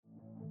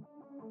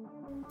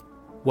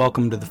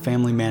Welcome to the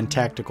Family Man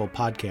Tactical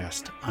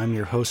Podcast. I'm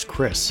your host,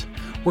 Chris.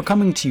 We're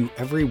coming to you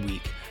every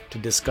week to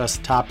discuss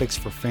topics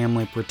for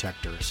family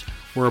protectors.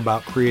 We're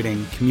about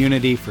creating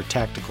community for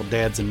tactical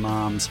dads and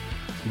moms,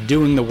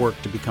 doing the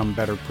work to become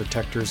better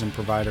protectors and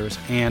providers,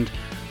 and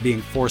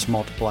being force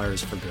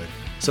multipliers for good.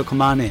 So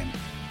come on in,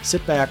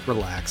 sit back,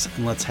 relax,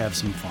 and let's have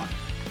some fun.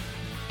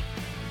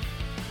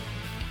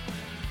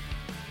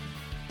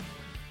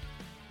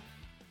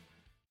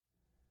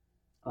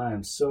 I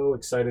am so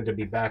excited to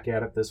be back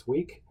at it this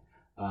week.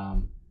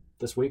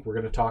 This week we're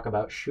going to talk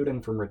about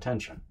shooting from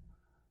retention.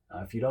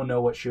 If you don't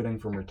know what shooting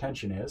from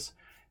retention is,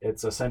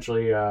 it's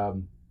essentially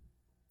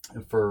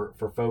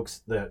for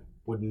folks that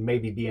would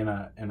maybe be in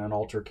an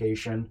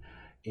altercation,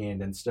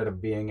 and instead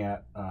of being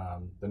at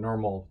the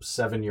normal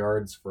 7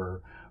 yards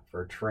for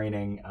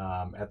training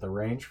at the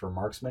range for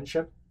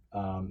marksmanship,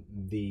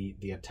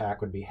 the attack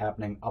would be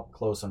happening up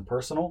close and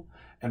personal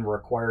and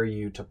require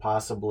you to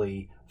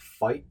possibly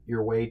fight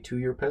your way to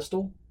your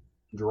pistol,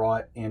 draw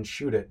it, and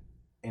shoot it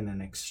in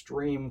an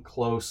extreme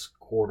close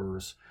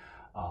quarters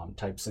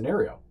type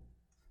scenario.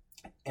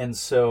 And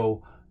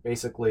so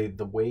basically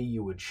the way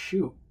you would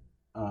shoot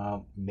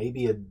may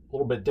be a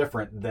little bit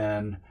different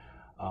than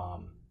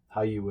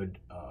how you would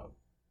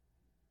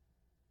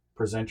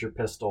present your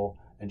pistol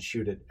and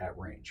shoot it at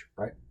range,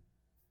 right?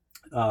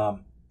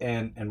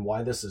 And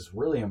why this is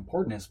really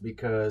important is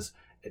because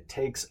it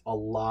takes a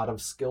lot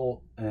of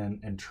skill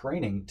and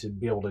training to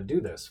be able to do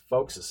this.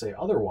 Folks that say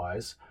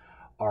otherwise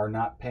are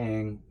not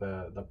paying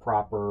the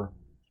proper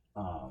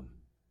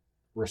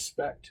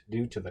respect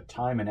due to the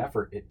time and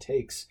effort it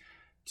takes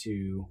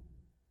to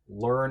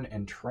learn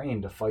and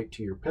train to fight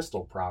to your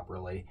pistol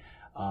properly.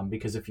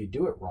 Because if you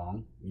do it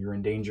wrong, you're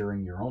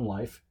endangering your own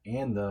life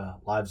and the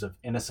lives of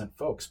innocent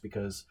folks.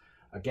 Because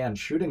again,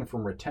 shooting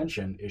from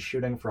retention is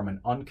shooting from an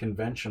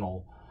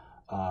unconventional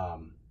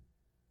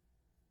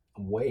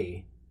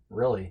way,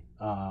 really,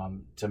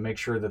 to make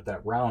sure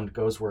that round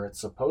goes where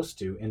it's supposed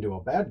to, into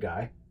a bad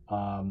guy.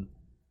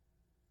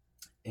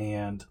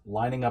 And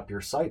lining up your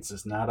sights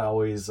is not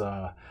always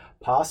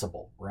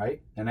possible,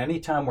 right? And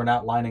anytime we're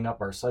not lining up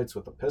our sights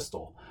with a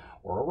pistol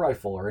or a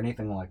rifle or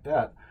anything like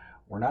that,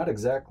 we're not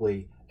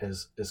exactly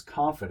as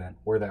confident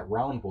where that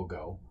round will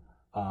go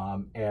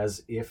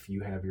as if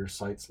you have your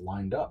sights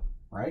lined up,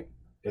 right?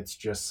 It's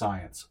just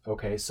science.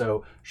 Okay,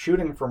 so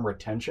shooting from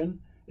retention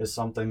is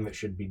something that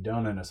should be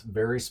done in a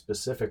very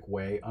specific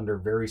way under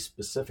very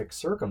specific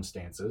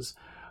circumstances.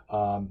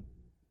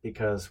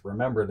 Because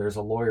remember, there's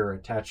a lawyer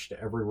attached to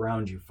every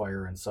round you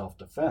fire in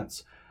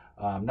self-defense.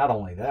 Not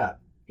only that,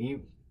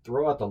 you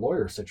throw out the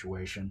lawyer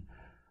situation,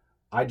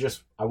 I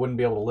wouldn't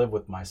be able to live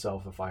with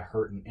myself if I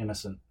hurt an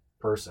innocent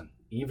person,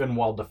 even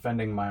while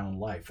defending my own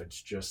life.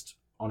 It's just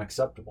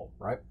unacceptable,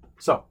 right?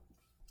 So,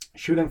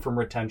 shooting from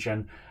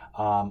retention,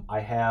 I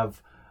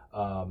have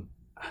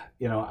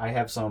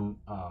some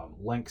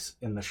links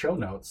in the show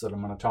notes that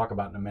I'm going to talk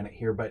about in a minute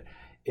here. But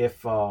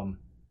if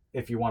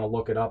you want to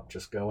look it up,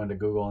 just go into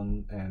Google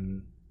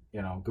and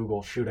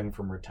Google shooting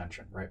from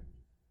retention, right?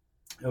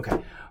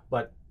 Okay,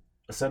 but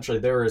essentially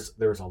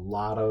there's a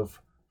lot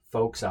of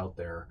folks out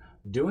there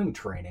doing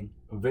training,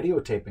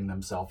 videotaping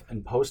themselves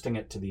and posting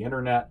it to the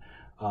internet,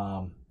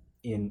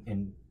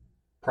 in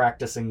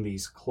practicing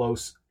these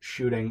close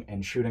shooting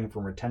and shooting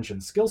from retention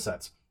skill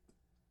sets.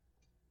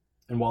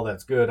 And while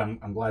that's good,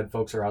 I'm glad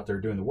folks are out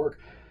there doing the work.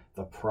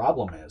 The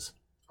problem is,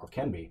 or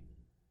can be,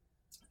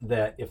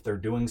 that if they're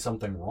doing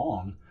something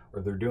wrong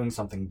or they're doing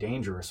something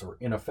dangerous or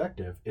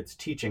ineffective, it's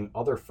teaching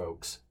other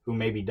folks who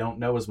maybe don't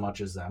know as much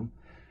as them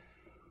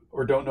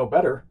or don't know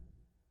better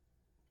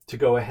to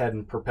go ahead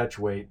and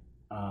perpetuate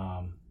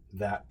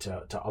that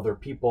to other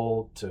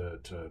people, to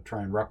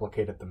try and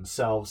replicate it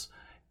themselves.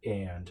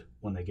 And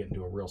when they get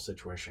into a real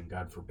situation,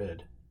 God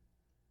forbid,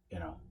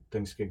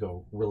 things could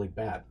go really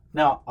bad.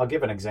 Now, I'll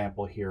give an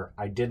example here.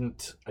 I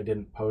didn't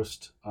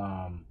post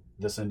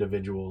this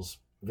individual's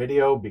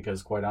video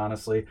because, quite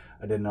honestly,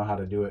 I didn't know how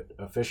to do it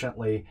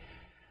efficiently.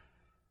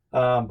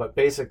 But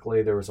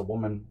basically, there was a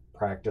woman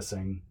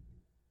practicing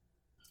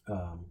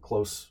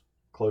close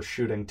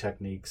shooting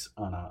techniques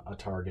on a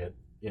target,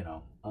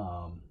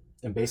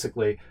 and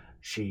basically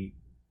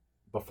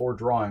before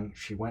drawing,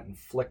 she went and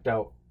flicked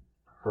out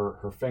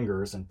her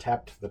fingers and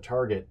tapped the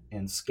target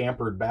and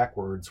scampered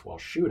backwards while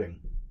shooting.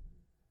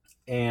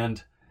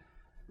 And,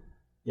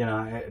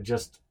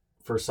 just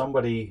for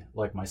somebody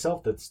like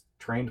myself that's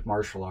trained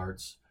martial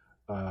arts,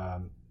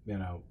 been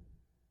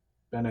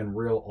in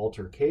real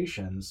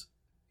altercations,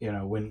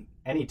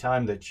 any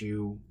time that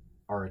you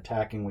are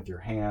attacking with your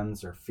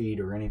hands or feet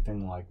or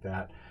anything like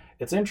that,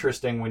 it's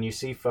interesting when you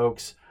see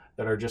folks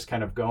that are just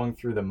kind of going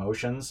through the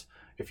motions.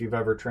 If you've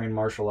ever trained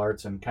martial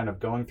arts and kind of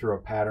going through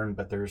a pattern,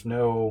 but there's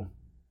no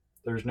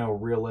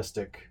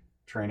realistic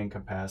training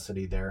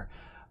capacity there,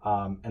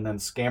 and then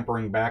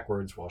scampering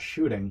backwards while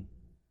shooting,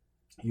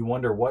 you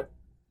wonder what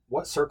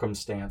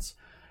circumstance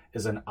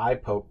is an eye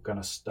poke going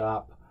to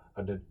stop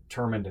a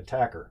determined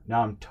attacker.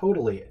 Now, I'm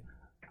totally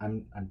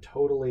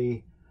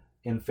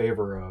in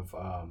favor of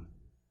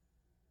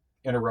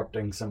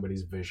interrupting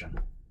somebody's vision.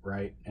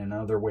 right?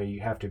 Another way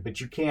you have to, but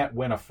you can't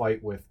win a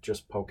fight with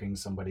just poking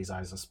somebody's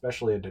eyes,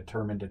 especially a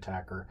determined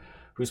attacker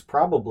who's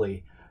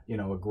probably,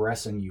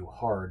 aggressing you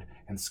hard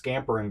and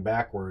scampering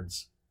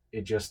backwards.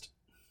 It's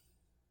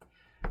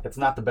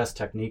not the best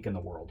technique in the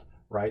world,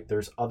 right?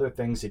 There's other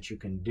things that you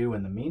can do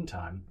in the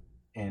meantime,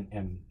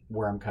 and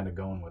where I'm kind of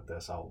going with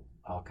this, I'll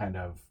kind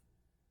of,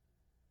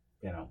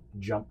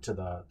 jump to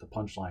the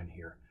punchline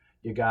here.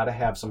 You got to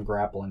have some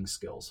grappling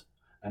skills.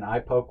 An eye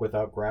poke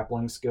without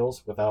grappling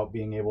skills, without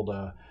being able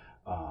to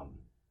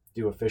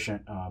do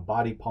efficient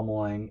body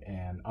pummeling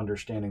and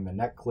understanding the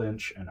neck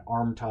clinch and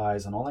arm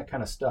ties and all that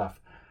kind of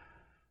stuff,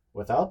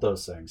 without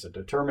those things, a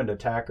determined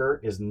attacker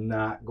is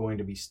not going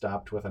to be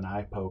stopped with an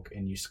eye poke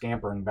and you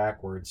scampering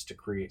backwards to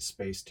create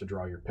space to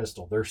draw your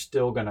pistol. They're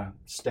still going to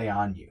stay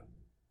on you.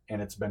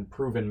 And it's been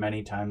proven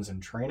many times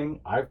in training.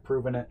 I've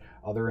proven it.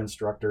 Other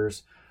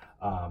instructors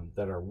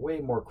that are way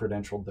more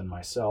credentialed than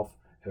myself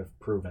have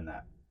proven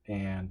that.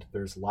 And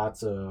there's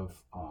lots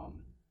of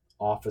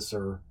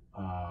officer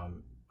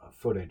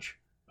footage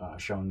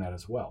showing that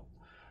as well.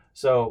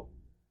 So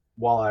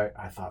while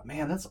I thought,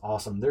 man, that's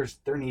awesome,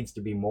 there needs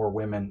to be more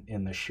women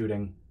in the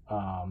shooting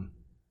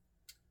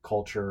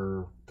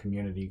culture,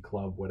 community,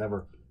 club,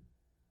 whatever.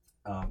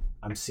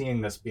 I'm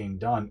seeing this being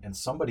done, and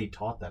somebody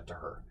taught that to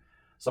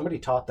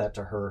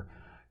her.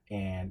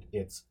 And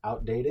it's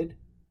outdated,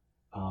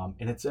 and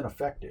it's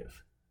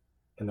ineffective.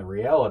 And the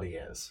reality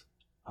is,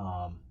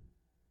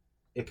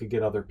 it could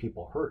get other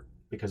people hurt,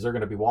 because they're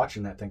going to be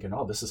watching that thinking,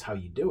 oh, this is how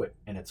you do it.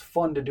 And it's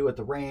fun to do at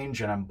the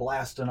range, and I'm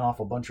blasting off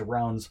a bunch of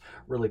rounds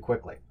really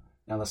quickly.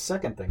 Now, the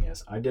second thing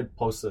is, I did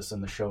post this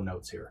in the show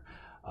notes here,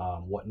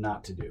 what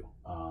not to do.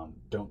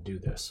 Don't do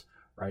this,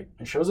 right?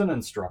 It shows an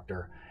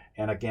instructor.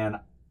 And again,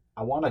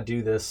 I want to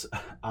do this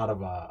out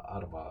of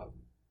a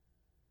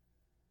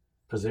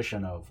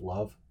position of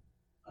love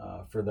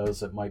for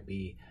those that might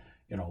be,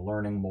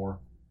 learning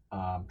more,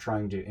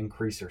 trying to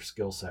increase their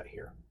skill set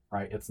here,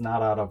 right? It's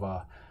not out of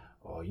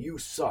oh, you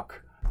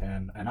suck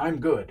and I'm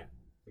good,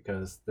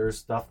 because there's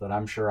stuff that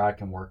I'm sure I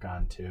can work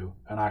on too.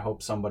 And I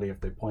hope somebody, if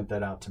they point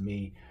that out to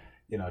me,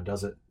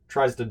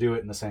 tries to do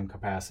it in the same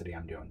capacity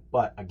I'm doing.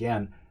 But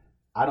again,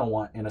 I don't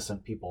want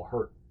innocent people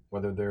hurt,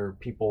 whether they're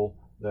people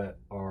that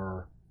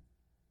are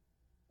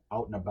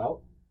out and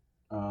about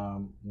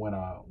when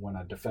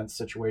a defense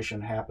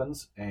situation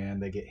happens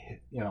and they get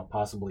hit,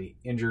 possibly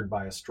injured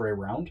by a stray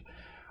round,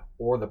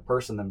 or the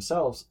person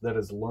themselves that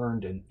has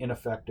learned an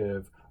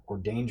ineffective or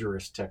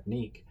dangerous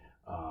technique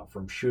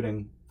from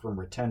shooting from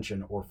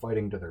retention or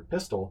fighting to their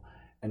pistol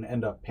and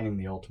end up paying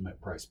the ultimate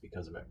price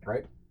because of it,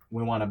 right?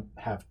 We want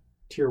to have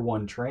tier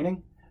 1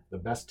 training, the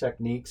best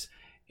techniques,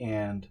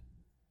 and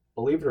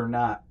believe it or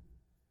not,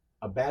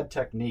 a bad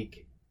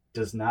technique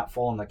does not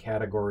fall in the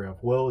category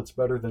of, well, it's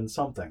better than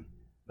something.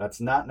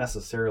 That's not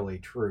necessarily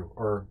true.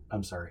 Or,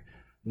 I'm sorry,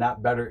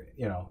 not better,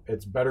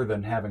 it's better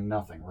than having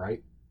nothing,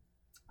 right?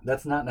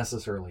 That's not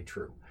necessarily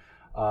true.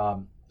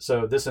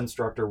 So this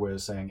instructor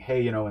was saying,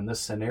 hey, in this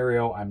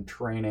scenario, I'm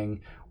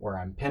training where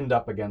I'm pinned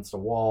up against a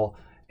wall,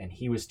 and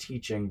he was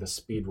teaching the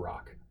speed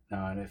rock.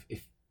 And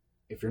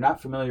if you're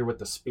not familiar with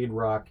the speed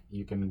rock,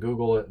 you can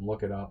Google it and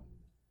look it up.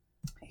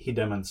 He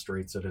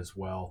demonstrates it as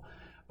well.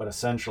 But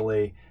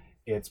essentially,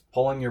 it's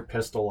pulling your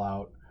pistol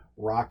out,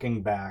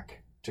 rocking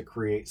back to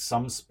create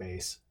some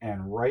space,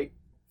 and right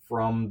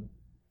from,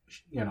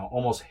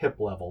 almost hip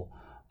level,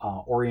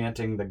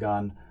 orienting the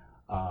gun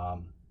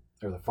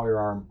or the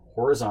firearm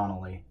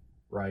horizontally,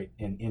 right,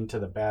 and into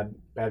the bad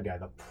guy.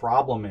 The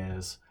problem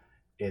is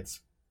it's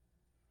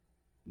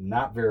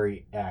not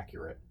very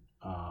accurate.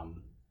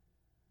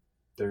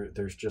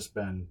 There's just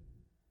been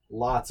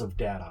lots of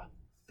data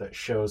that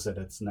shows that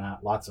it's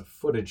not, lots of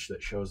footage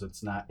that shows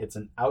it's not. It's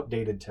an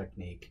outdated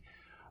technique.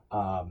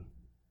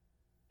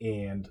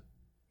 And,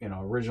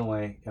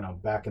 originally,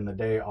 back in the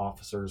day,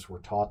 officers were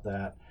taught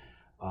that,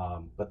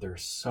 but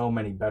there's so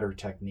many better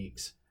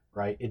techniques,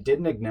 right? It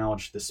didn't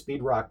acknowledge, the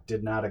speed rock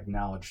did not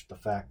acknowledge the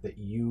fact that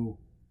you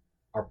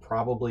are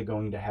probably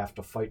going to have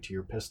to fight to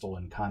your pistol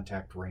in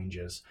contact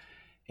ranges,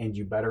 and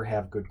you better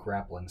have good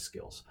grappling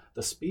skills.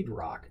 The speed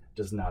rock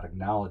does not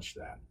acknowledge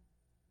that.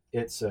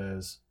 It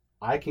says,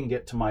 I can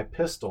get to my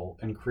pistol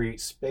and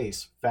create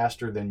space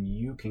faster than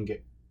you can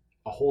get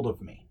a hold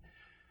of me.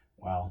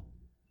 Well,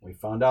 we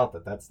found out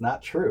that that's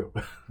not true,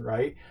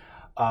 right?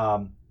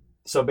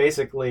 So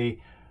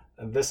basically,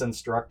 this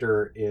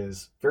instructor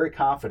is very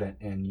confident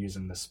in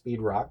using the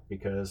speed rock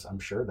because I'm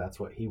sure that's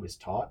what he was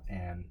taught.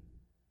 And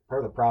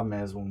part of the problem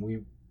is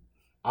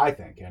I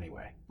think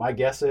anyway, my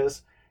guess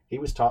is he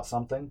was taught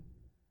something.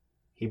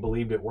 He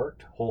believed it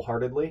worked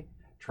wholeheartedly,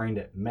 trained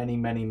it many,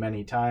 many,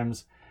 many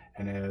times.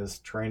 And as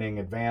training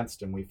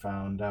advanced and we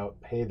found out,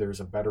 hey, there's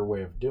a better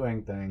way of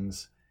doing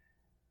things,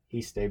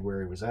 he stayed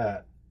where he was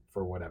at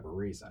for whatever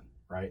reason,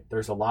 right?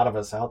 There's a lot of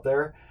us out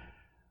there.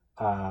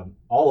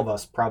 All of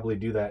us probably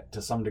do that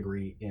to some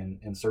degree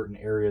in certain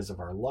areas of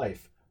our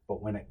life.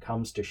 But when it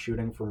comes to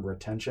shooting from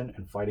retention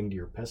and fighting to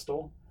your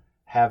pistol,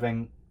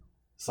 having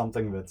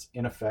something that's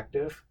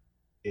ineffective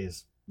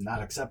is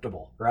Not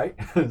acceptable, right?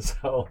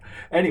 So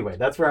anyway,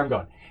 that's where I'm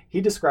going.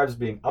 He describes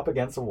being up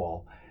against a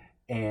wall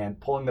and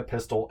pulling the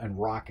pistol and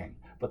rocking.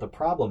 But the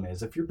problem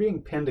is, if you're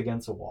being pinned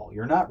against a wall,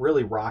 you're not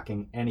really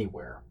rocking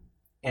anywhere.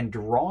 And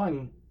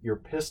drawing your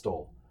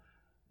pistol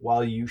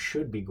while you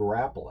should be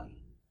grappling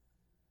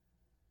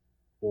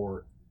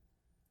or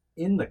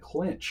in the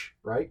clinch,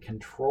 right?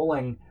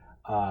 Controlling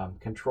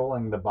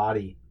the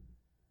body.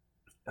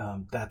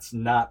 That's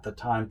not the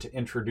time to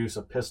introduce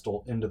a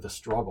pistol into the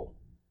struggle,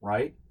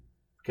 right?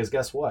 Because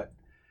guess what?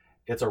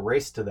 It's a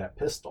race to that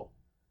pistol,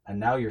 and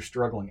now you're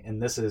struggling.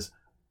 And this is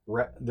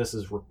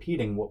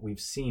repeating what we've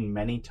seen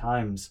many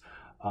times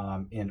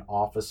in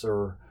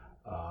officer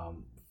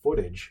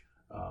footage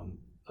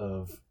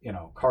of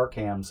car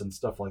cams and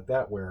stuff like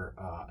that, where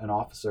an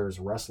officer is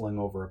wrestling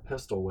over a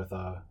pistol with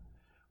a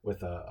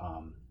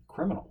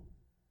criminal,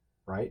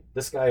 right?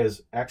 This guy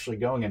is actually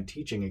going and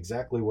teaching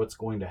exactly what's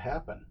going to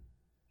happen.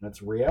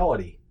 That's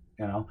reality,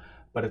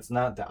 but it's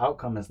not, the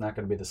outcome is not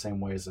going to be the same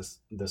way as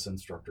this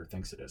instructor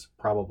thinks it is.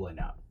 Probably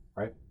not,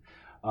 right?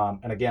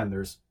 And again,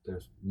 there's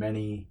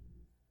many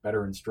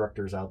better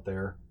instructors out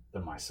there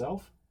than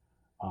myself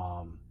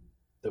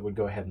that would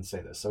go ahead and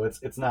say this. So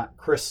it's not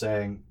Chris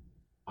saying,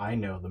 I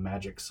know the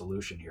magic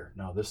solution here.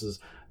 No,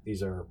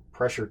 these are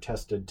pressure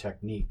tested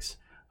techniques,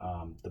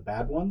 the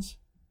bad ones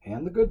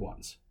and the good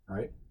ones,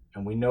 right?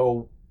 And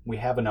we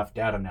have enough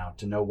data now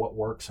to know what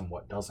works and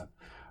what doesn't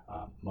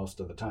most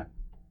of the time.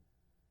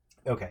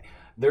 Okay,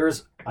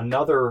 there's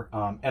another,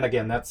 and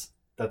again, that's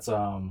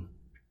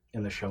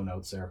in the show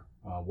notes there,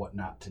 what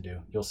not to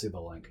do. You'll see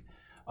the link.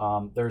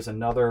 There's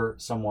another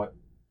somewhat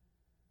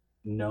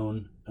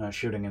known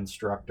shooting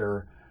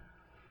instructor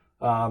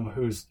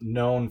who's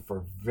known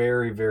for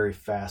very, very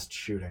fast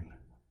shooting.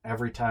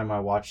 Every time I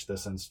watch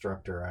this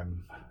instructor,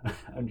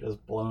 I'm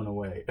just blown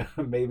away.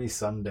 Maybe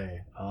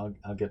someday I'll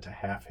get to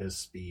half his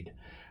speed,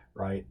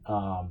 right?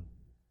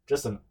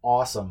 Just an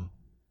awesome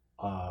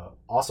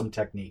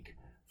technique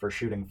for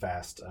shooting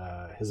fast.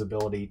 His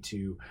ability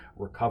to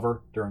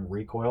recover during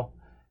recoil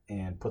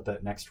and put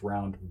that next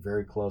round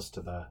very close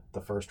to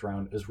the first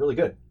round is really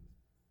good.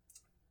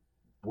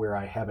 Where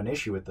I have an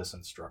issue with this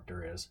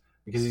instructor is,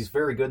 because he's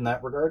very good in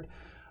that regard,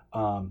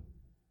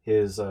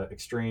 his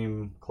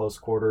extreme close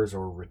quarters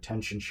or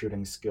retention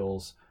shooting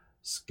skills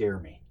scare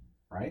me,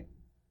 right?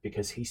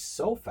 Because he's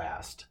so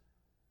fast,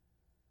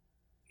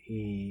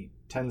 he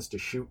tends to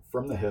shoot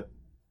from the hip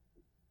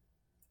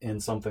in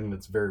something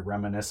that's very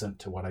reminiscent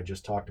to what I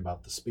just talked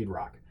about, the speed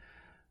rock.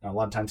 Now, a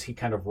lot of times he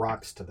kind of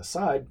rocks to the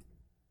side,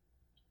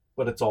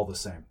 but it's all the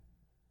same.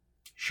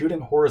 Shooting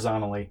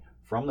horizontally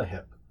from the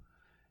hip,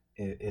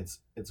 it's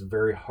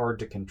very hard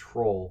to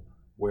control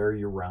where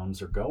your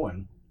rounds are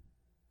going,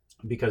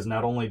 because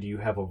not only do you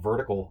have a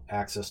vertical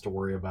axis to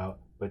worry about,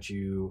 but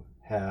you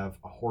have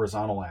a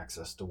horizontal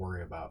axis to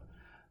worry about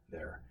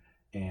there.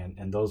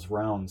 And those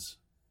rounds,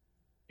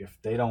 if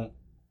they don't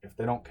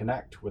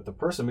connect with the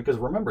person, because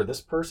remember,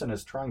 this person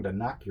is trying to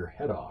knock your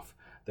head off.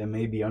 They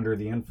may be under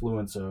the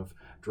influence of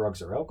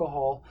drugs or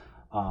alcohol.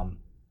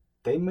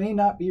 They may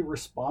not be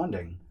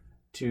responding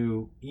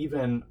to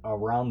even a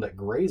round that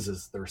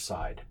grazes their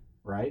side,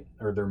 right?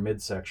 Or their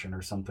midsection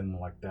or something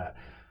like that.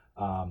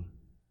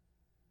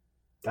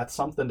 That's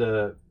something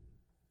to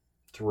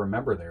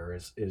remember there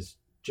is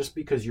just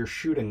because you're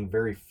shooting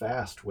very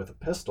fast with a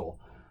pistol,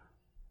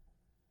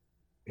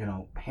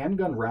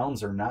 handgun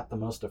rounds are not the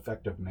most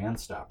effective man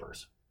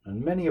stoppers.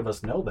 And many of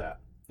us know that.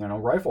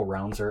 Rifle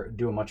rounds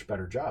do a much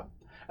better job.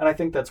 And I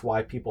think that's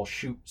why people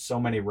shoot so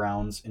many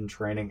rounds in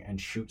training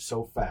and shoot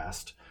so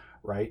fast,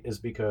 right? Is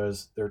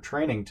because they're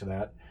training to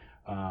that.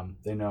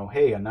 They know,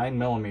 hey, a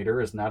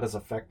 9mm is not as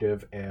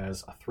effective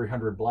as a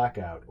 300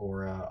 Blackout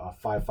or a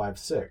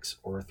 5.56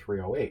 or a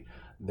 308.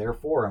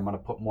 Therefore, I'm going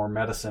to put more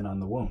medicine on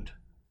the wound,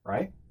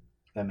 right?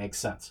 That makes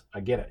sense. I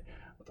get it.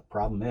 But the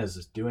problem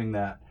is doing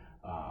that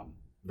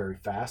very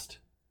fast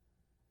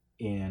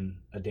in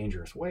a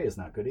dangerous way is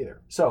not good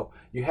either. So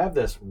you have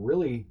this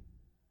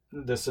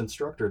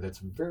instructor that's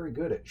very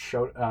good at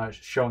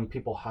showing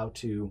people how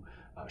to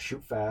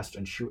shoot fast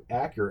and shoot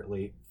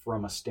accurately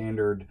from a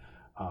standard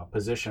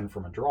position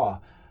from a draw,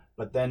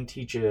 but then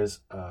teaches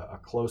a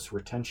close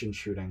retention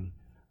shooting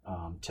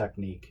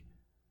technique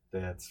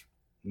that's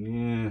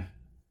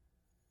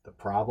the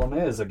problem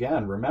is,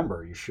 again,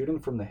 remember, you're shooting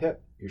from the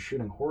hip, you're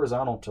shooting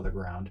horizontal to the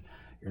ground,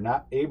 you're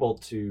not able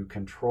to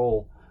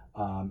control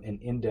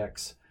and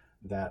index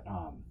that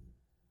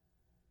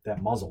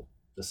muzzle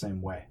the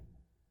same way.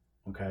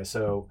 Okay,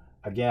 so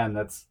again,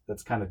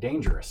 that's kind of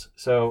dangerous.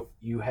 So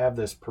you have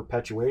this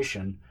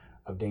perpetuation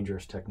of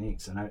dangerous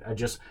techniques, and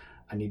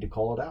I need to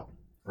call it out,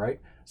 right?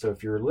 So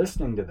if you're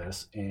listening to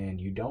this and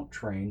you don't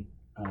train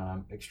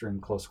extreme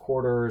close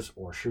quarters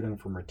or shooting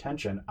from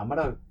retention, I'm going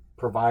to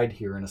provide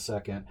here in a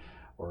second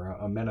or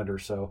a minute or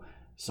so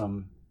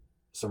some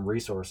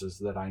resources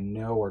that I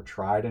know are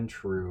tried and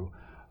true.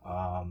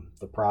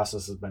 The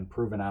process has been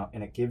proven out,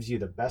 and it gives you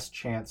the best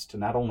chance to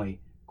not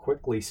only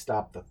quickly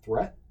stop the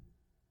threat,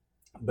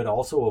 but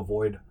also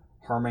avoid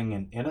harming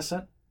an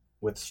innocent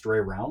with stray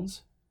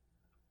rounds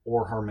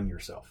or harming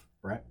yourself.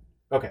 right?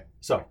 Okay,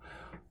 so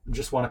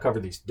just want to cover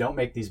these. Don't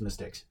make these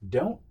mistakes.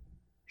 Don't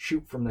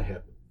shoot from the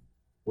hip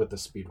with the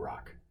speed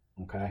rock,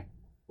 okay?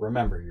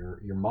 Remember,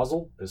 your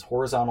muzzle is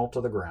horizontal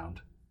to the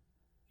ground.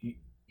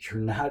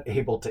 You're not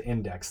able to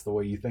index the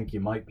way you think you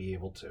might be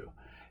able to.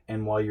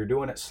 And while you're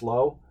doing it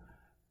slow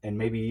and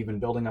maybe even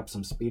building up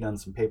some speed on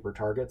some paper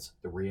targets,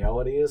 the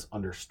reality is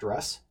under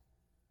stress,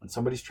 when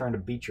somebody's trying to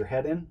beat your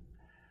head in,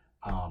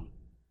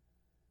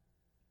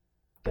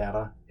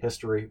 data,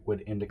 history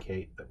would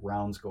indicate that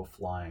rounds go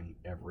flying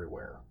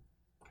everywhere,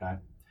 okay?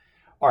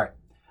 All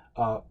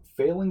right,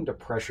 failing to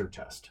pressure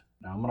test.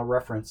 Now I'm going to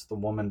reference the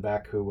woman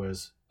back who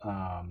was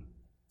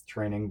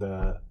training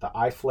the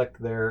eye flick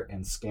there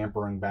and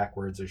scampering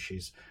backwards as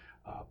she's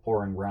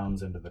pouring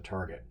rounds into the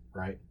target,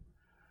 right?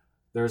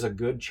 There's a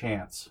good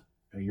chance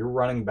you're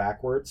running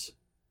backwards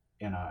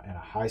in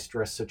a high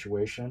stress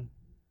situation,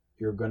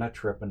 you're going to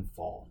trip and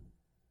fall.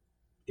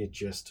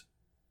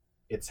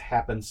 It's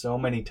happened so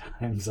many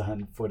times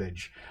on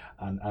footage,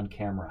 on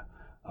camera,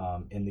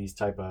 in these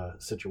type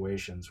of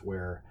situations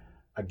where,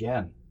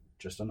 again,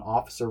 just an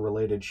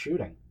officer-related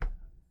shooting,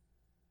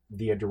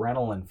 the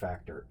adrenaline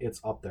factor,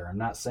 it's up there. I'm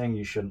not saying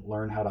you shouldn't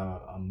learn how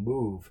to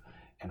move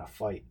in a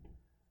fight,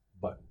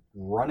 but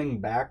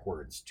running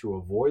backwards to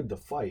avoid the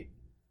fight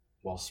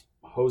while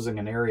hosing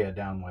an area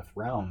down with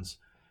rounds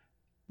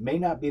may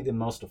not be the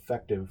most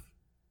effective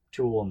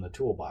tool in the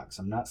toolbox.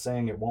 I'm not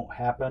saying it won't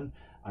happen.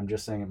 I'm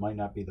just saying it might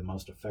not be the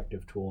most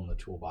effective tool in the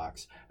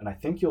toolbox. And I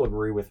think you'll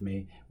agree with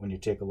me when you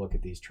take a look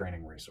at these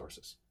training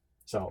resources.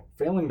 So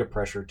failing to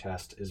pressure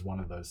test is one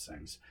of those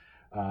things.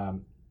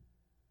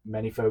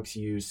 Many folks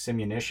use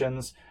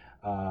simunitions,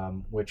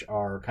 which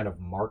are kind of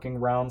marking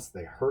rounds.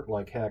 They hurt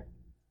like heck.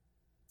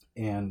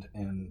 And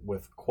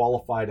with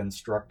qualified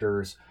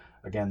instructors,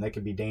 again, they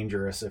can be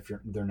dangerous if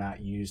they're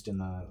not used in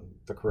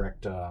the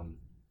correct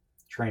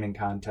training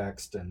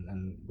context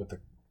and with the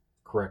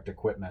correct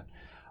equipment.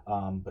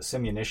 But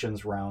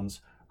simunitions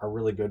rounds are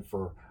really good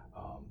for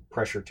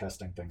pressure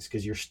testing things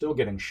because you're still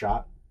getting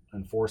shot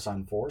and force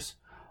on force.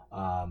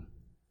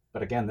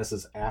 But again, this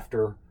is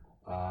after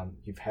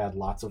you've had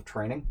lots of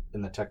training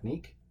in the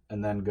technique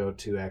and then go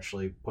to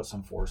actually put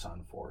some force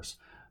on force.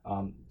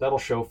 That'll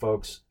show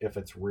folks if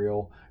it's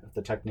real, if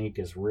the technique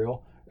is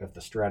real, if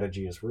the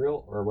strategy is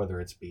real, or whether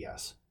it's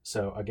BS.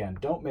 So again,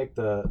 don't make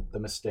the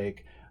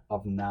mistake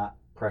of not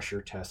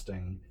pressure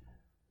testing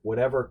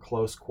whatever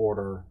close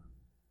quarter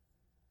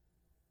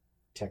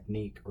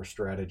technique or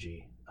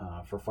strategy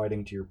for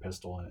fighting to your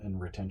pistol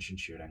and retention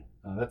shooting.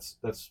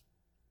 That's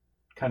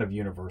kind of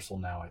universal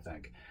now, I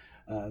think.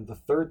 The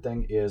third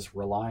thing is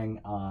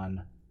relying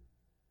on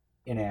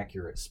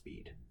inaccurate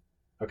speed.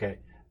 Okay,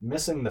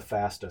 missing the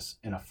fastest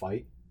in a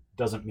fight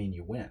doesn't mean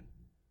you win,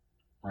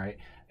 right?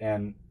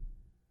 And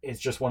it's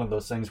just one of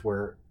those things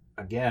where,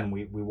 again,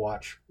 we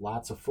watch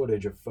lots of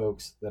footage of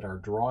folks that are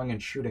drawing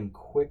and shooting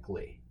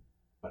quickly,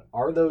 but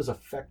are those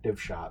effective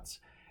shots?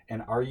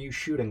 And are you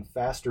shooting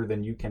faster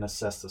than you can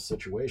assess the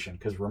situation?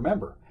 Because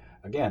remember,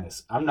 again,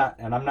 I'm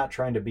not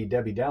trying to be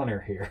Debbie Downer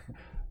here,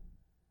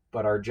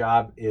 but our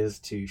job is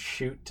to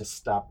shoot to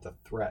stop the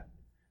threat.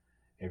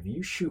 If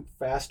you shoot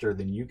faster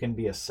than you can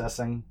be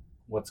assessing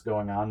what's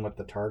going on with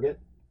the target,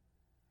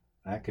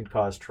 that could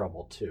cause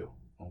trouble too.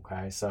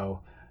 Okay,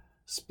 so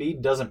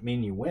speed doesn't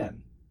mean you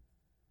win.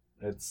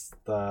 It's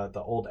the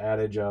old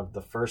adage of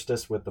the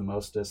firstest with the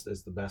mostest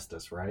is the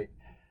bestest, right?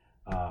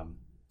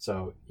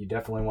 So you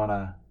definitely want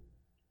to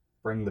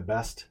bring the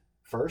best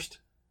first,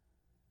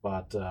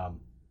 but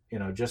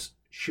just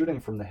shooting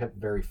from the hip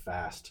very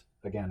fast,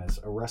 again, is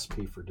a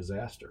recipe for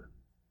disaster.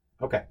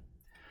 Okay,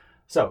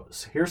 so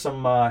here's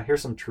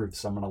some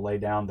truths I'm going to lay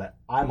down that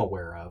I'm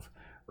aware of,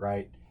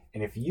 right?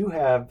 And if you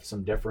have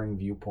some differing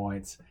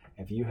viewpoints,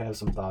 if you have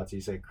some thoughts,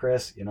 you say,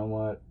 Chris, you know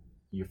what?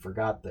 You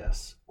forgot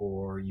this,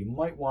 or you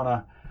might want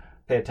to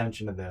pay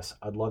attention to this.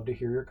 I'd love to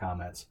hear your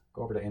comments.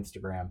 Go over to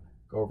Instagram,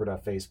 go over to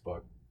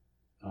Facebook,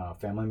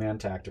 Family Man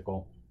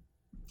Tactical.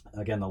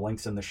 Again, the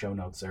link's in the show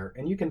notes there.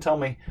 And you can tell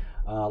me,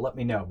 let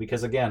me know.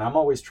 Because again, I'm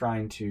always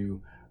trying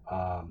to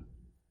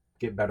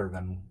get better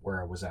than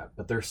where I was at.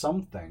 But there's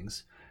some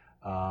things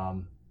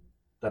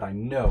that I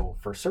know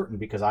for certain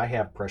because I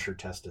have pressure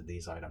tested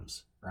these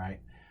items, right?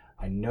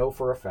 I know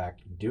for a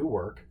fact do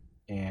work.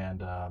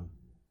 And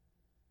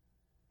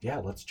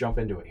let's jump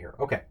into it here.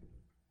 Okay.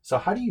 So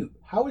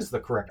how is the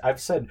correct,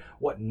 I've said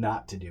what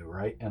not to do,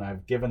 right? And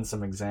I've given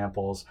some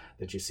examples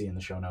that you see in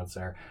the show notes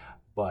there.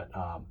 But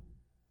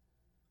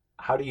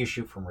how do you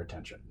shoot from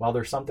retention? Well,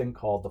 there's something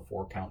called the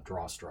 4-count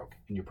draw stroke.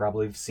 And you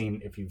probably have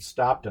seen, if you've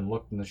stopped and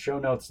looked in the show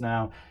notes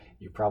now,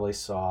 you probably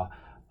saw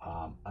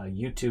a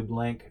YouTube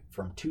link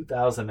from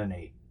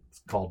 2008.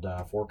 It's called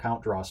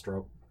 4-count draw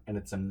stroke. And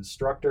it's an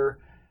instructor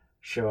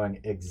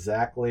showing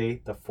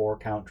exactly the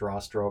 4-count draw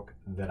stroke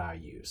that I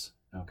use.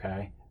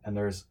 Okay. And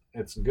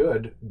it's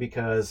good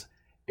because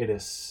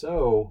it's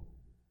so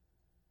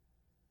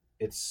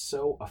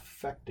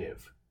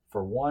effective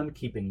for one,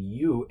 keeping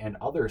you and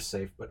others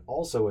safe, but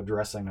also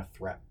addressing a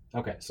threat.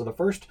 Okay, so the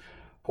first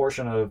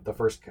portion of the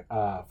first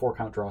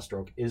 4-count draw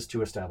stroke is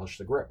to establish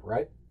the grip,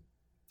 right?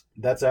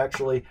 That's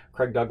actually,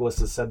 Craig Douglas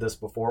has said this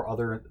before,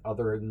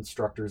 other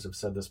instructors have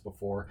said this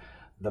before.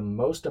 The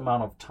most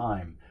amount of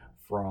time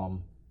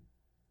from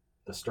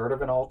the start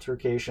of an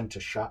altercation to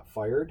shot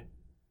fired,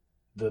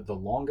 the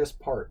longest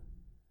part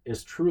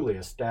is truly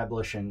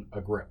establishing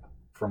a grip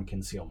from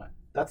concealment.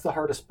 That's the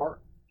hardest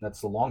part.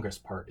 That's the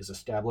longest part, is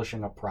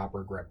establishing a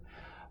proper grip.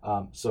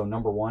 So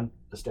number one,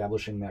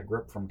 establishing that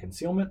grip from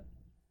concealment.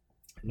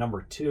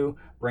 Number two,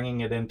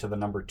 bringing it into the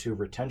number two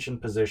retention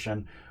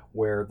position,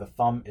 where the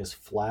thumb is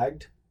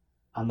flagged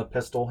on the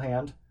pistol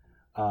hand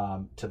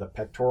to the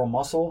pectoral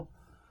muscle.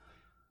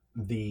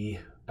 The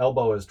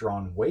elbow is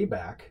drawn way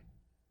back.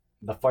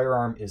 The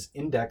firearm is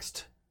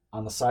indexed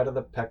on the side of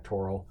the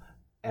pectoral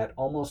at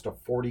almost a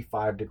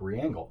 45-degree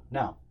angle.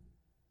 Now,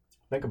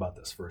 think about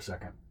this for a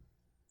second.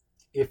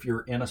 If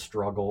you're in a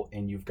struggle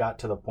and you've got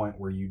to the point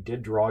where you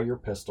did draw your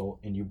pistol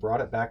and you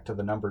brought it back to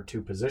the number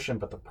two position,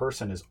 but the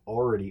person is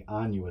already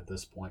on you at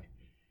this point,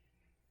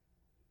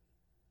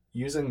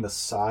 using the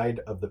side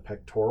of the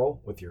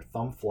pectoral with your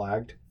thumb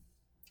flagged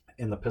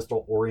and the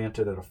pistol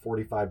oriented at a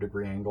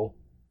 45-degree angle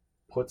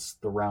puts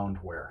the round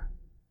where?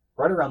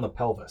 Right around the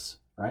pelvis,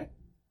 right?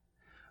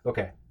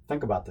 Okay,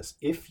 think about this.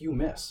 If you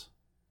miss,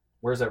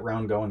 where's that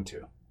round going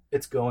to?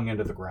 It's going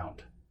into the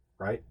ground,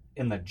 right?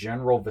 In the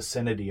general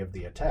vicinity of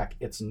the attack.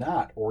 It's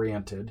not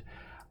oriented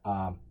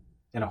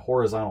in a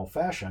horizontal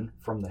fashion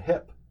from the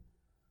hip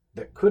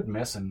that could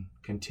miss and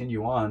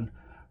continue on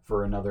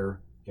for another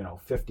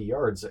 50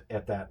 yards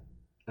at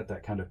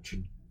that kind of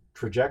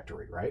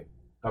trajectory, right?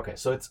 Okay,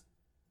 so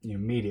you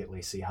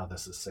immediately see how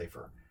this is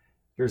safer.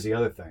 Here's the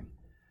other thing.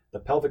 The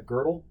pelvic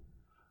girdle,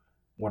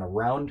 when a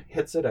round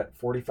hits it at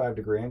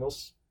 45-degree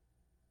angles,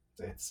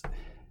 it's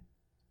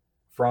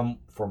from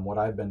what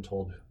I've been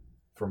told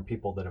from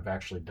people that have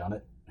actually done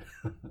it,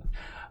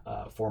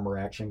 former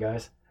action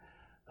guys,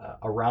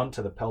 a round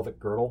to the pelvic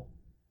girdle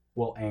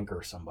will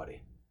anchor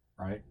somebody,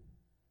 right?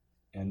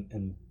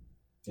 And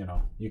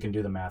you can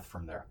do the math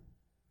from there.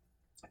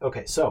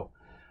 Okay, so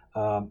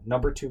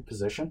number two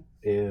position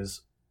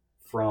is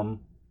from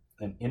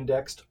an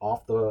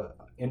off the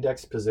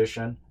indexed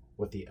position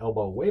with the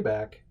elbow way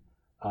back,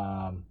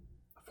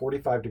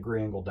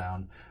 45-degree angle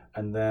down,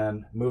 and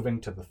then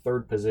moving to the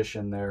third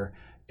position there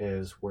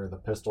is where the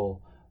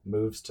pistol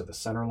moves to the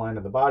center line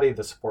of the body,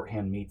 the support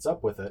hand meets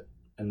up with it,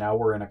 and now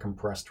we're in a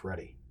compressed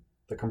ready.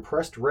 The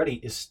compressed ready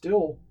is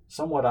still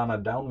somewhat on a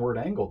downward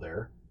angle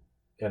there,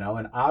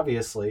 and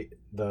obviously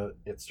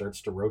it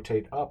starts to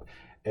rotate up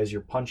as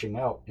you're punching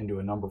out into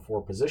a number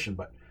four position.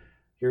 But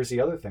here's the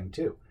other thing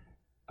too.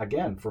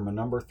 Again, from a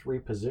number three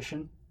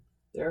position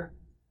there,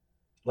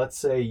 let's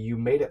say you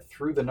made it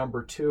through the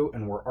number two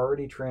and we're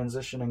already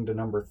transitioning to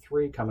number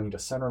three, coming to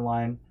center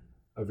line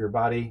of your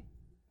body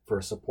for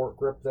a support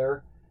grip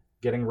there,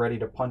 getting ready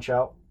to punch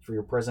out for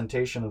your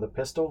presentation of the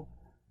pistol,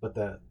 but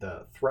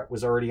the threat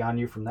was already on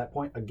you from that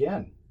point.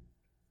 Again,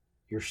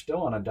 you're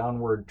still on a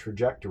downward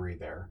trajectory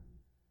there.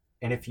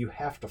 And if you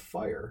have to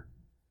fire,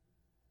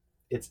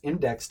 it's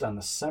indexed on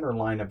the center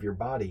line of your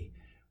body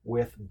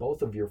with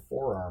both of your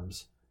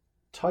forearms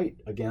tight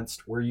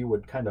against where you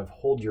would kind of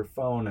hold your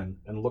phone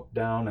and look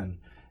down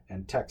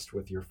and text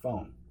with your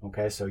phone.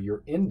 Okay, so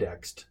you're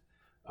indexed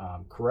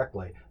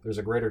correctly. There's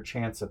a greater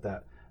chance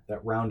that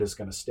round is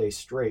going to stay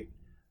straight,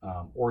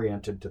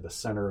 oriented to the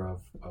center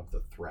of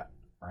the threat,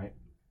 right?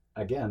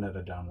 Again, at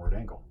a downward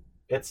angle.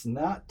 It's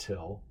not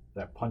till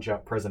that punch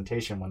out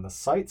presentation when the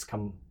sights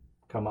come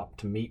up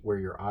to meet where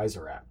your eyes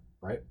are at,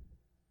 right?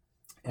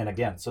 And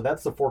again, so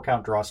that's the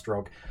 4-count draw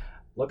stroke.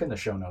 Look in the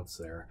show notes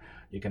there.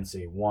 You can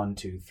see 1,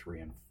 2, 3,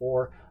 and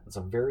 4. It's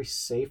a very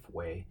safe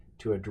way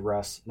to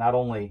address not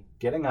only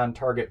getting on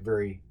target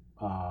very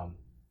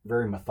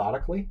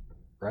methodically,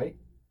 right?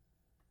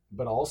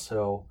 But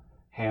also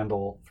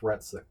handle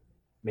threats that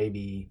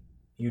maybe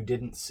you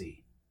didn't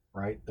see,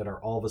 right? That are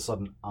all of a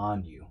sudden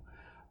on you,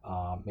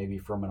 maybe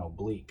from an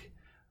oblique,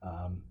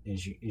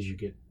 as you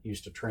get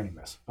used to training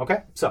this.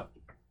 Okay, so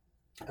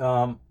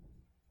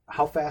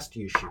how fast do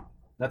you shoot?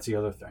 That's the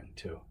other thing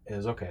too,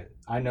 is okay,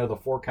 I know the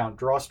 4-count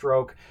draw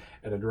stroke,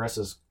 it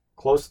addresses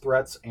close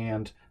threats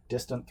and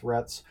distant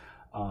threats.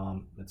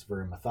 It's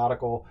very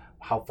methodical.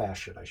 How fast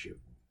should I shoot?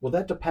 Well,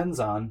 that depends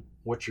on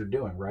what you're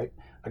doing, right?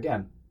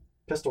 Again,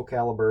 pistol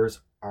calibers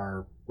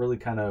are really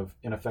kind of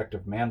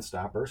ineffective man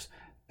stoppers,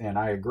 and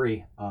I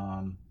agree.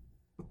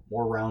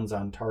 More rounds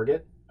on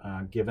target,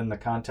 given the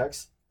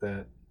context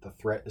that the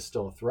threat is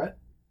still a threat.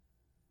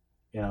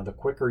 The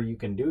quicker you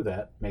can do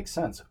that makes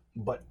sense.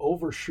 But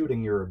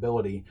overshooting your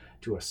ability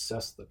to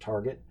assess the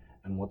target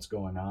and what's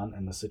going on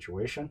in the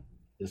situation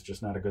is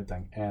just not a good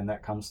thing. And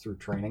that comes through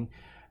training.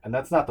 And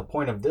that's not the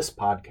point of this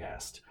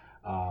podcast,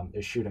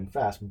 is shooting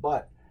fast.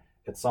 But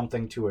it's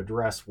something to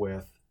address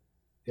with,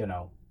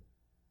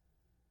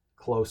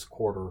 close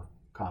quarter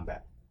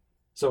combat.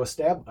 So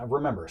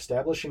remember,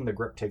 establishing the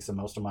grip takes the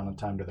most amount of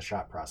time to the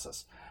shot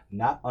process,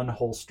 not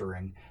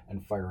unholstering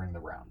and firing the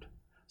round.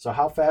 So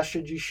how fast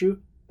should you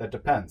shoot? That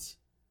depends.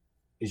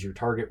 Is your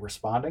target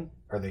responding?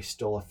 Are they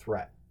still a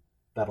threat?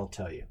 That'll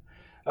tell you.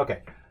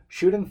 Okay,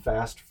 shooting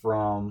fast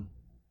from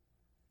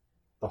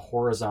the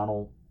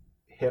horizontal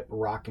hip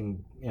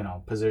rocking,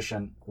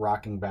 position,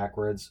 rocking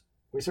backwards.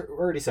 We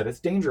already said it's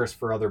dangerous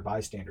for other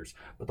bystanders.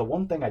 But the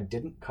one thing I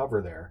didn't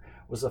cover there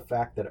was the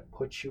fact that it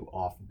puts you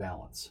off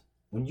balance.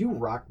 When you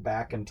rock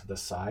back into the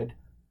side,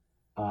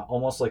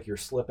 almost like you're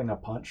slipping a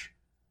punch,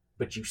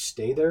 but you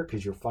stay there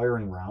because you're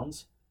firing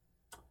rounds,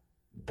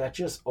 that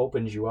just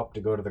opens you up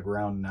to go to the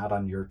ground not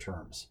on your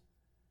terms.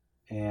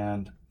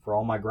 And for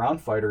all my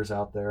ground fighters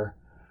out there,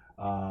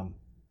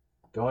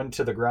 going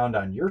to the ground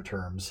on your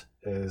terms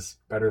is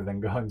better than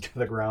going to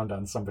the ground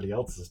on somebody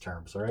else's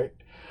terms, right?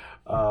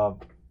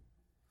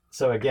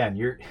 So again,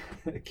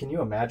 can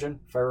you imagine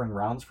firing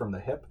rounds from the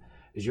hip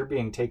as you're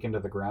being taken to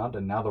the ground,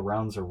 and now the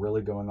rounds are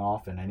really going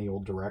off in any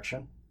old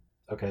direction?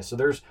 Okay, so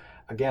there's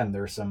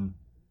some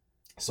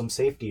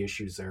safety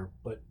issues there,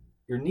 but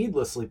you're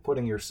needlessly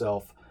putting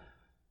yourself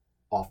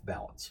off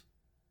balance.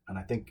 And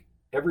I think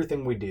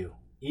everything we do,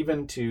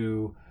 even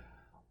to,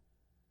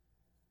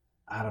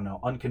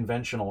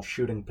 unconventional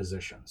shooting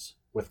positions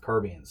with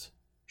carbines,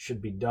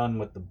 should be done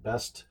with the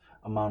best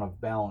amount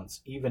of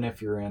balance. Even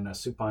if you're in a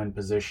supine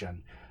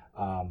position,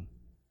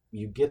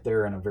 you get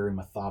there in a very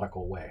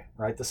methodical way,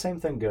 right? The same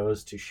thing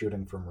goes to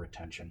shooting from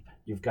retention.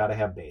 You've got to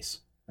have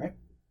base, right?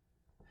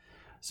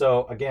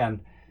 So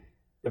again,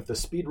 if the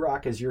speed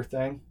rock is your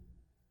thing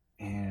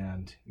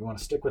and you want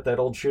to stick with that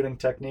old shooting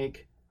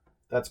technique,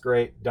 that's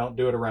great. Don't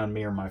do it around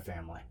me or my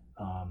family,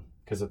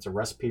 because it's a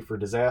recipe for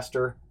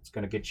disaster. It's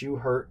going to get you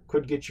hurt,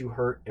 could get you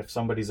hurt if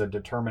somebody's a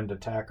determined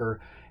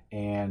attacker,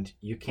 and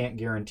you can't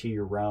guarantee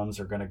your rounds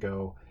are going to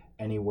go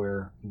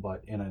anywhere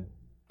but in a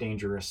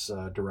dangerous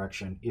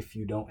direction if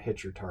you don't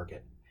hit your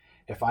target.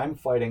 If I'm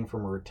fighting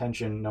from a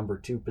retention number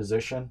 2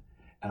 position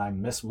and I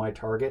miss my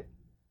target,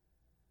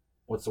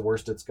 what's the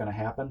worst that's going to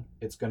happen?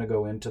 It's going to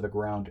go into the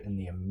ground in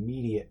the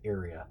immediate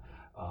area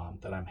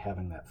that I'm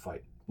having that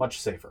fight. Much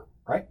safer,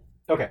 right?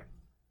 Okay,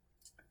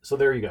 so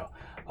there you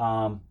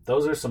go.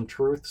 Those are some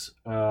truths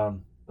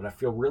that I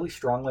feel really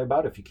strongly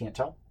about, if you can't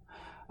tell.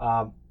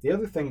 The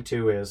other thing,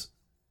 too, is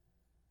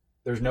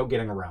there's no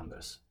getting around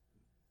this.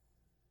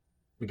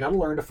 We got to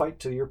learn to fight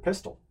to your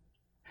pistol.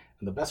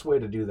 And the best way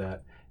to do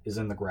that is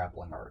in the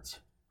grappling arts,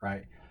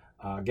 right?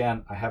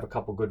 Again, I have a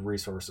couple good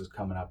resources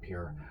coming up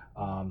here.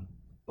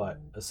 But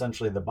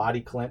essentially the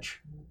body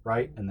clinch,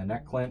 right, and the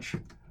neck clinch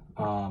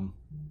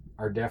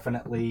are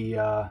definitely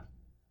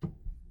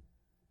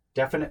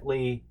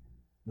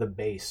the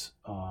base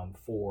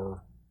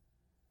for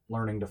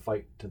learning to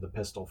fight to the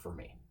pistol for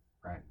me,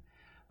 right?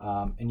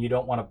 And you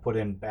don't want to put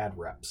in bad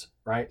reps,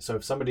 right? So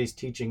if somebody's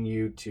teaching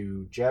you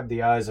to jab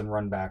the eyes and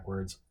run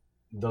backwards,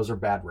 those are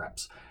bad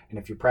reps. And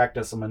if you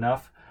practice them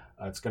enough,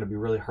 it's going to be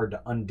really hard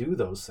to undo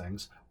those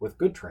things with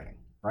good training,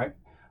 right?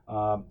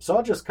 So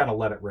I'll just kind of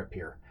let it rip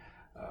here.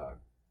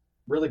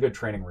 Really good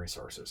training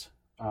resources.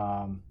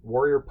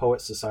 Warrior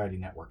Poet Society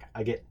Network.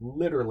 I get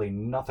literally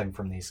nothing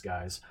from these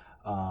guys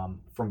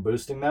from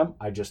boosting them.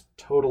 I just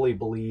totally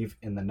believe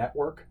in the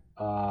network,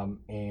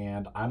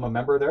 and I'm a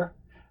member there.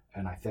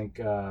 And I think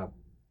the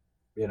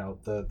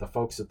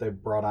folks that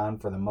they've brought on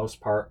for the most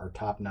part are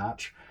top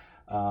notch.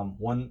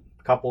 One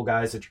couple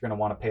guys that you're going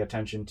to want to pay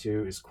attention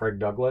to is Craig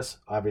Douglas.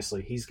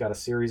 Obviously, he's got a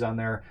series on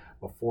there.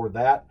 Before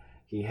that,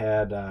 he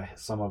had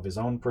some of his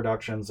own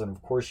productions, and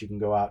of course, you can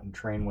go out and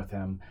train with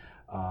him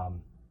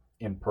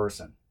in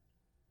person.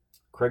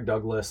 Craig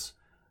Douglas,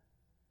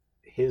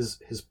 his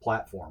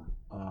platform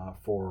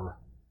for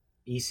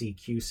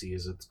ECQC,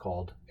 as it's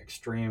called,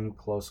 Extreme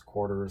Close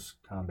Quarters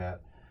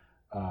Combat.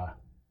 I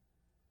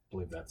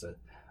believe that's it.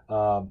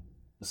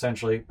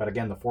 Essentially, but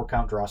again, the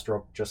 4-count draw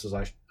stroke, just as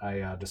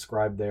I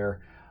described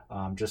there,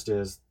 just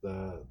as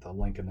the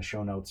link in the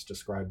show notes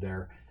described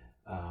there.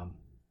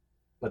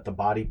 But the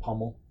body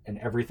pummel and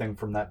everything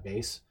from that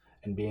base,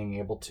 and being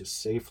able to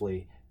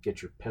safely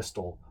get your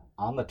pistol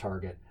on the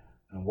target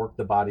and work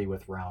the body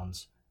with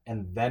rounds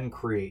and then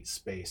create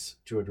space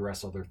to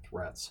address other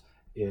threats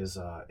is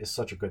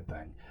such a good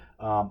thing.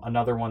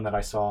 Another one that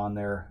I saw on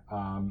there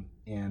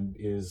and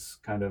is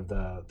kind of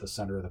the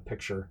center of the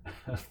picture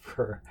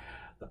for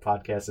the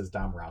podcast is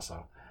Dom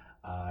Rosso.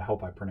 I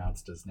hope I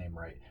pronounced his name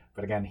right.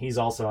 But again, he's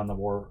also on the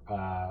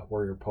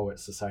Warrior Poet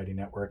Society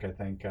Network. I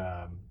think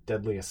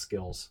Deadliest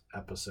Skills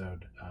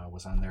episode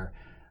was on there.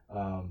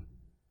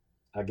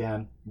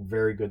 Again,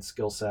 very good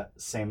skill set.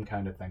 Same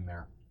kind of thing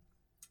there.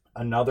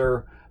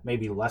 Another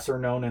maybe lesser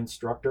known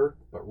instructor,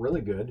 but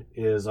really good,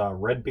 is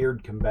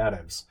Redbeard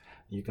Combatives.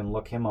 You can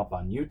look him up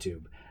on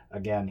YouTube.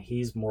 Again,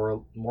 he's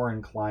more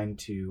inclined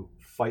to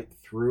fight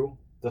through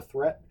the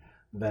threat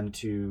than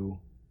to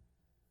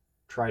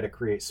try to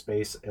create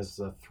space as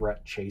the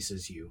threat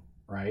chases you,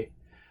 right?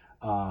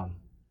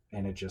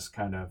 And it just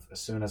kind of,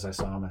 as soon as I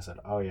saw him, I said,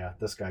 oh yeah,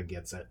 this guy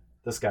gets it.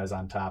 This guy's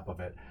on top of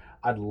it.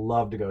 I'd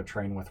love to go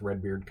train with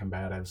Redbeard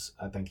Combatives.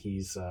 I think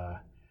he's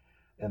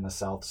in the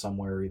South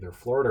somewhere, either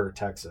Florida or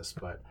Texas.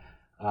 But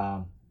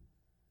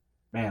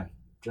man,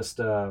 just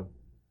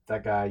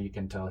that guy, you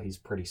can tell he's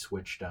pretty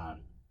switched on.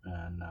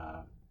 And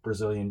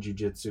Brazilian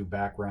Jiu-Jitsu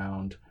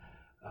background,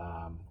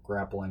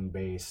 grappling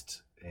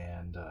based,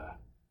 and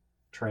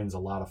trains a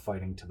lot of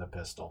fighting to the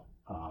pistol.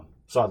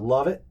 So I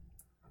love it.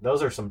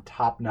 Those are some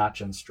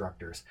top-notch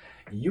instructors.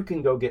 You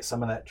can go get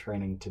some of that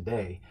training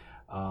today.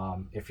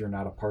 If you're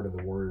not a part of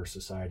the Warrior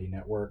Society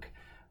Network,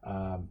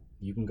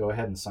 you can go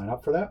ahead and sign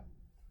up for that.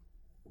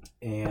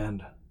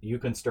 And you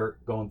can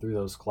start going through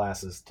those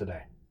classes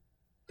today.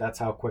 That's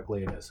how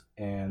quickly it is.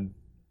 And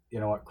you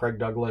know what? Craig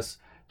Douglas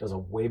does a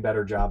way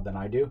better job than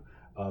I do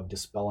of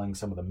dispelling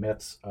some of the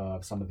myths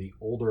of some of the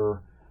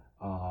older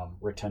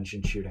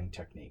retention shooting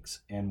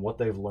techniques and what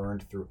they've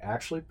learned through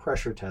actually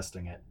pressure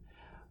testing it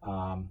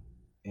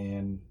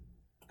and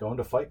going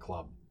to Fight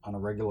Club on a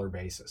regular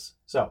basis.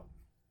 So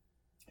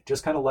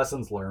just kind of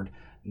lessons learned.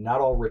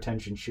 Not all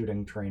retention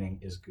shooting training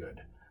is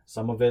good.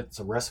 Some of it's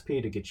a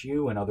recipe to get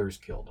you and others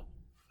killed.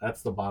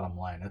 That's the bottom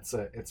line.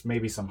 It's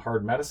maybe some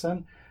hard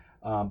medicine,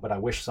 but I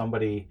wish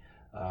somebody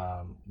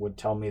would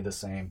tell me the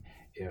same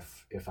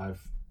if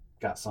I've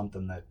got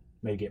something that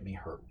may get me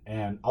hurt.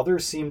 And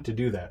others seem to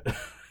do that.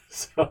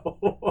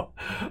 So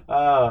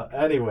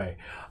anyway,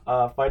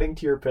 fighting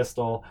to your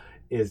pistol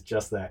is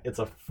just that. It's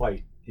a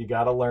fight. You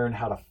got to learn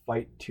how to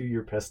fight to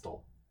your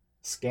pistol.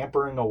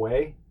 Scampering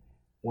away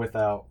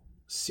without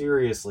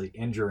seriously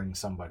injuring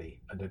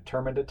somebody, a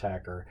determined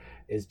attacker,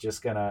 is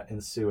just going to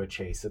ensue a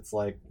chase. It's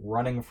like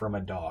running from a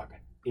dog.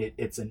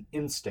 It's an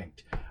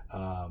instinct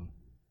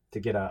to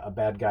get a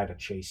bad guy to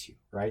chase you,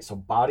 right? So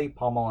body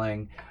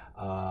pummeling,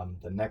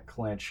 the neck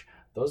clinch,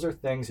 those are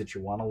things that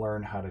you want to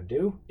learn how to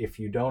do if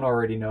you don't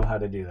already know how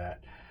to do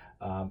that.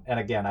 And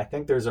again, I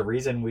think there's a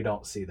reason we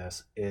don't see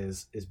this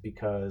is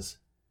because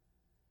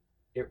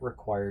it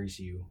requires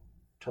you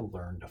to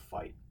learn to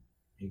fight.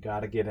 You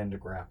got to get into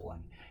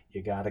grappling.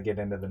 You got to get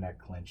into the neck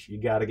clinch.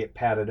 You got to get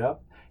padded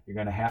up. You're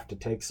going to have to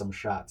take some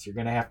shots. You're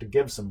going to have to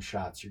give some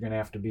shots. You're going to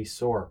have to be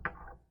sore.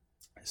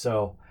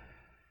 So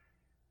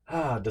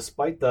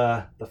despite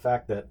the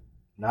fact that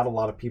not a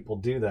lot of people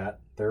do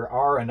that, there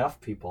are enough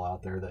people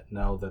out there that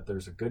know that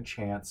there's a good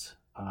chance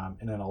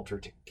in an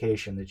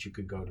altercation that you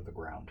could go to the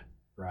ground,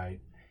 right?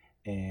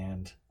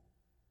 And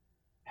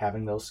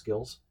having those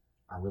skills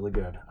are really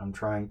good. I'm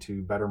trying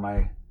to better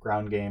my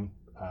ground game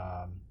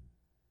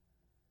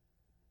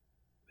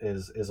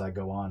as I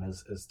go on,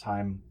 as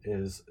time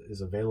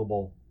is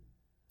available.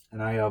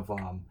 And I have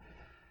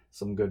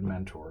some good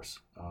mentors.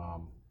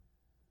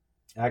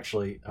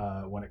 Actually,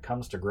 when it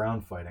comes to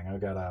ground fighting,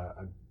 I've got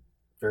a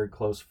very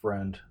close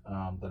friend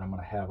that I'm going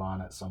to have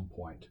on at some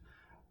point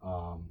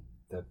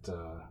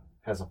that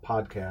has a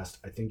podcast.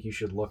 I think you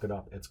should look it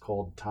up. It's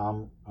called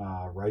Tom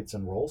Writes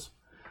and Rolls.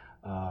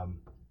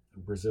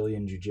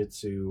 Brazilian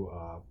Jiu-Jitsu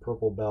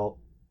purple belt.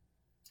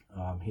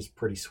 He's a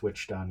pretty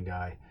switched on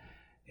guy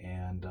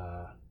and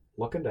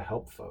looking to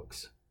help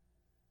folks.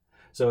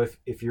 So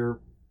if you're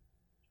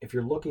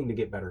looking to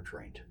get better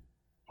trained,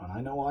 and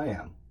I know I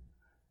am,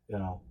 you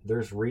know,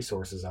 there's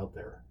resources out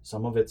there.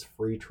 Some of it's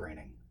free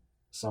training.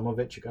 Some of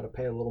it you got to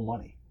pay a little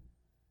money.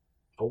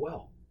 Oh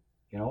well,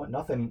 you know what?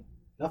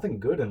 Nothing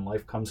good in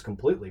life comes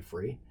completely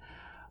free.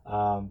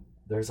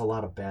 There's a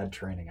lot of bad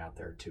training out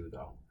there too,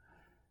 though.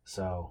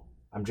 So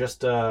I'm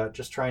just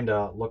trying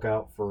to look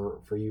out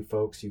for you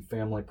folks, you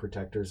family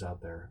protectors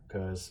out there,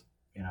 because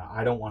you know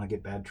I don't want to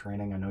get bad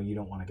training. I know you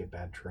don't want to get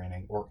bad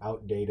training or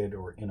outdated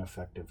or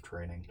ineffective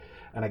training.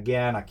 And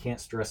again, I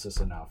can't stress this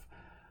enough.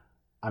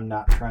 I'm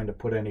not trying to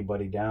put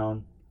anybody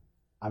down.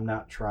 I'm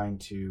not trying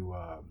to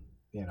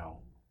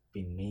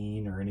be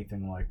mean or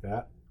anything like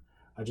that.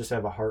 I just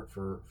have a heart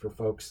for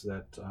folks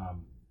that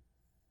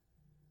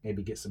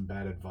maybe get some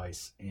bad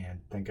advice and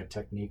think a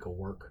technique will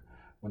work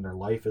when their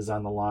life is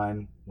on the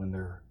line, when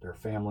their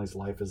family's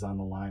life is on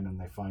the line, and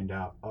they find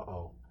out,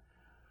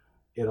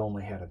 it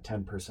only had a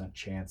 10%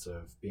 chance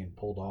of being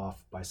pulled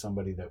off by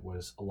somebody that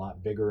was a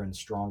lot bigger and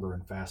stronger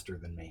and faster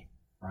than me,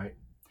 right?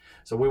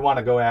 So we want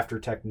to go after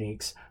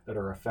techniques that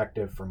are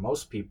effective for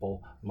most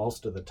people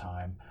most of the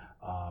time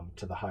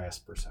to the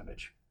highest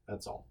percentage.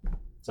 That's all.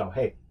 So,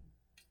 hey,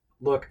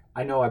 look,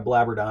 I know I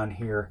blabbered on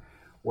here.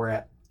 We're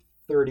at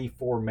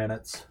 34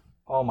 minutes.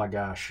 Oh my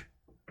gosh.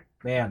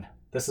 Man,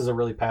 this is a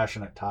really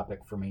passionate topic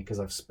for me because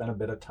I've spent a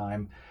bit of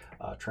time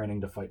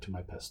training to fight to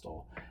my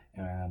pistol.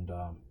 And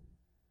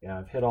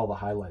I've hit all the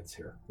highlights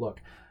here. Look,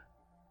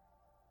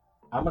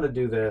 I'm going to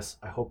do this.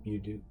 I hope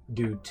you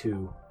do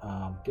too.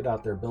 Get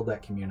out there, build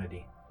that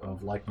community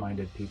of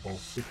like-minded people.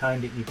 Be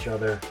kind to each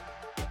other.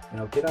 You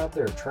know, get out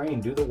there, train,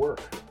 do the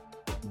work.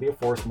 Be a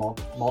force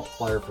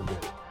multiplier for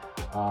good.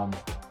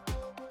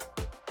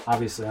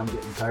 Obviously, I'm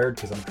getting tired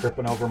because I'm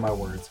tripping over my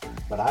words.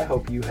 But I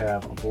hope you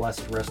have a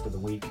blessed rest of the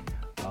week.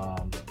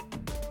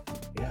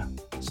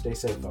 Stay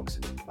safe, folks.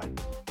 Bye.